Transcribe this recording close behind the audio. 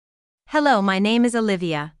Hello, my name is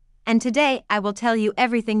Olivia, and today I will tell you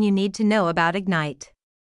everything you need to know about Ignite.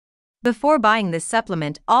 Before buying this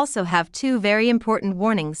supplement, also have two very important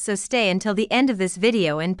warnings, so stay until the end of this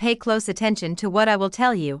video and pay close attention to what I will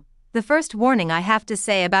tell you. The first warning I have to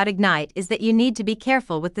say about Ignite is that you need to be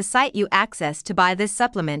careful with the site you access to buy this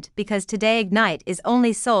supplement, because today Ignite is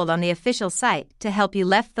only sold on the official site. To help you,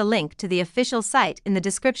 left the link to the official site in the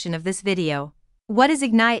description of this video. What is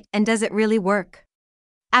Ignite and does it really work?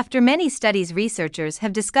 After many studies, researchers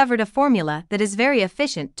have discovered a formula that is very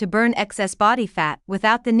efficient to burn excess body fat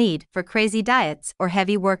without the need for crazy diets or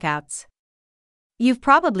heavy workouts. You've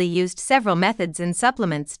probably used several methods and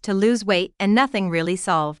supplements to lose weight and nothing really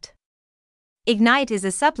solved. Ignite is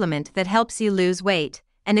a supplement that helps you lose weight,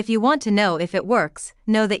 and if you want to know if it works,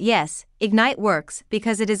 know that yes, Ignite works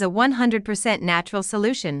because it is a 100% natural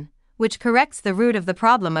solution, which corrects the root of the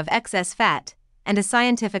problem of excess fat, and a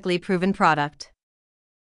scientifically proven product.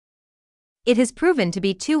 It has proven to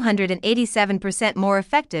be 287% more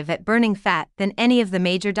effective at burning fat than any of the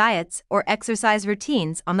major diets or exercise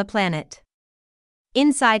routines on the planet.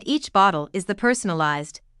 Inside each bottle is the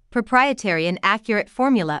personalized, proprietary and accurate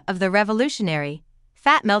formula of the revolutionary,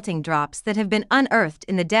 fat-melting drops that have been unearthed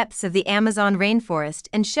in the depths of the Amazon rainforest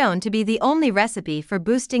and shown to be the only recipe for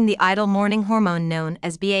boosting the idle morning hormone known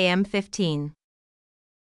as BAM15.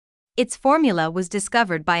 Its formula was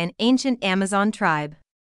discovered by an ancient Amazon tribe.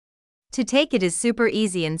 To take it is super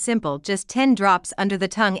easy and simple, just 10 drops under the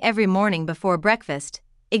tongue every morning before breakfast.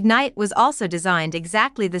 Ignite was also designed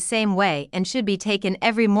exactly the same way and should be taken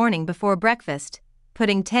every morning before breakfast,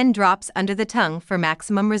 putting 10 drops under the tongue for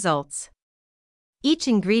maximum results. Each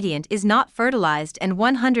ingredient is not fertilized and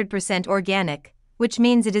 100% organic, which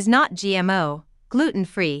means it is not GMO,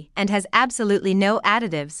 gluten-free, and has absolutely no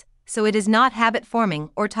additives, so it is not habit-forming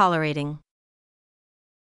or tolerating.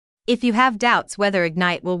 If you have doubts whether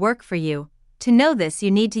Ignite will work for you, to know this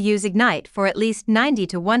you need to use Ignite for at least 90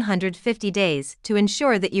 to 150 days to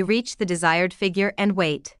ensure that you reach the desired figure and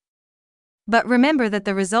weight. But remember that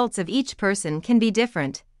the results of each person can be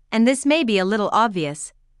different, and this may be a little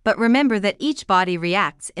obvious, but remember that each body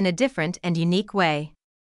reacts in a different and unique way.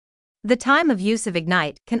 The time of use of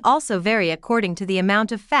Ignite can also vary according to the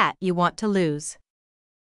amount of fat you want to lose.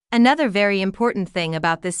 Another very important thing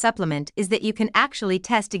about this supplement is that you can actually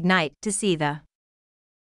test Ignite to see the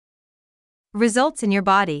results in your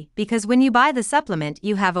body, because when you buy the supplement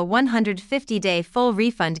you have a 150-day full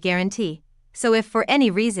refund guarantee. So if for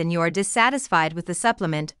any reason you are dissatisfied with the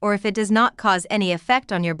supplement or if it does not cause any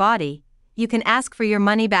effect on your body, you can ask for your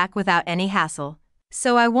money back without any hassle.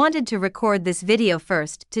 So I wanted to record this video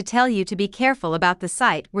first to tell you to be careful about the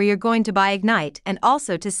site where you're going to buy Ignite, and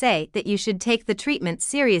also to say that you should take the treatment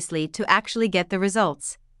seriously to actually get the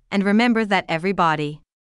results. And remember that every body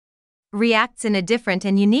reacts in a different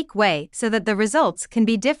and unique way, so that the results can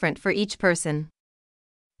be different for each person.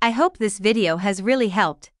 I hope this video has really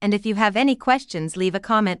helped, and if you have any questions, leave a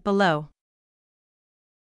comment below.